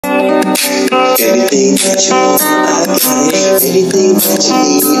Anything that you want, I got it. Anything that you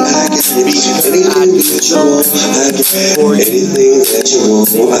need, I got it. Anything that you want, I got it. Anything that you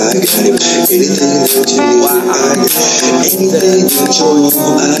want, I got it. Anything that you need, I got it. Anything that you want,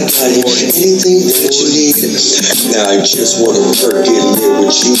 I got it. Anything that you need. Now I just wanna work it, live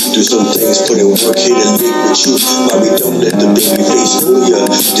with you. Do some things, put in work, hit and live with you. Mommy, don't let the baby face fool ya.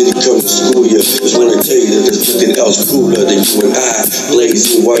 Didn't come to school ya. Just wanna tell you that there's nothing else cooler than you and I.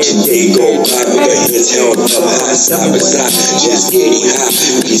 Blazing, watching day go by with our heads held up high, side by side, just getting high.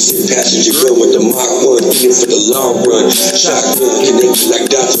 He's in passenger girl with the Mach 1, thinking for the long run. Shotgun connected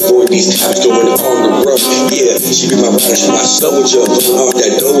like dots, avoid these cops going on the run. Yeah, she be my rider, she my soldier, blowing off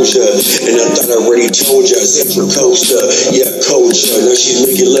that doja. And I thought I already told ya, Central Coaster, yeah, culture. Now she's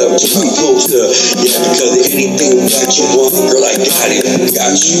making love to my poster. Yeah, because anything that you want, girl, I got it.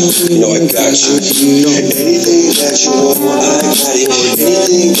 Got you, you know I got you. Anything that you want, I got it.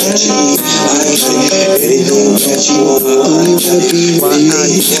 Anything that you need, I got it. Anything that you want, I got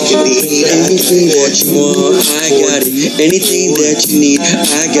it. Anything that you want, I got it. Anything that you need,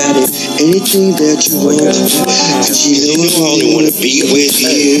 I got it. Anything that you want, cause you know I only wanna be with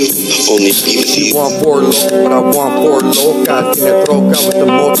you. Only be with you. Want four loco, but I want four locas. Tiene troca with the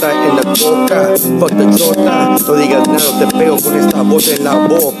mota en la coca. Fuck the chota, no digas nada, te pego con esta voz en la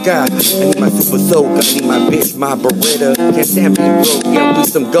boca. I need my super soaker, I need my bitch, my Beretta. Can't stand being broke, yeah, we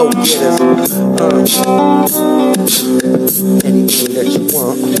some go-getters. Anything that you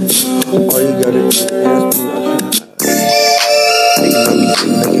want, all you gotta do is ask me.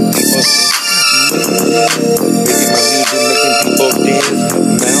 Making people dance,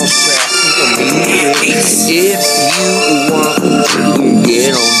 mousetrap. If you want to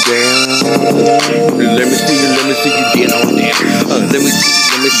get on down, let me see you get on down. Let me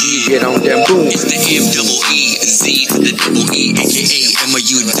see you get on down. Boom. It's the MeeZee, the double E, aka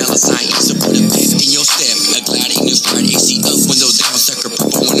MeeZee Mou. So put a pep in your step, a glide in your stride, AC up, window down, sucker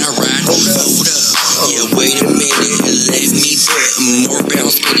purple when I ride. Hold up, yeah, wait a minute, let me put more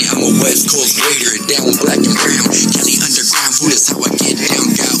bounce in it. I'm a West Coast raider, down black and brown, Cali underground, food is how I get down.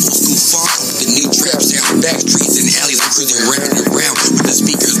 Got old school funk, the new trap sound, back streets and alleys, I'm cruising round and round with the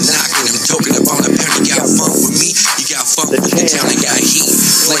speakers knocking. I'm toking up on the pound. You got funk with me, you got funk with the town. I got heat,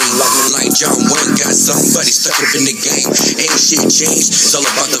 flame like John Wayne. Got somebody stuck up in the game. Ain't shit changed. It's all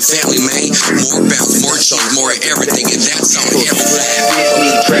about the family, man. More bounce, more cheese, more everything, and that's on every lab. Me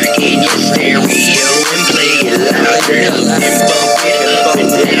track in your stereo and play it loud and bump it up and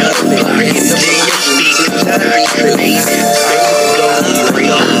down. Block it till your speakers activate.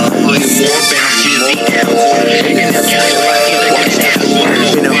 More bounces out. And the Cali like you like an ass.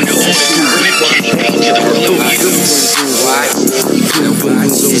 You know, rip anything to the flow.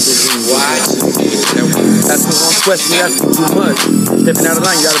 That's the wrong question, you asking too much. Stepping out of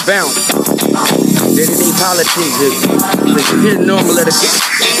line, you gotta bounce. Then it ain't politics. If you didn't know, I'ma let it go.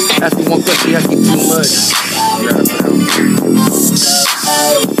 Asking one question, you asking too much. You gotta bounce.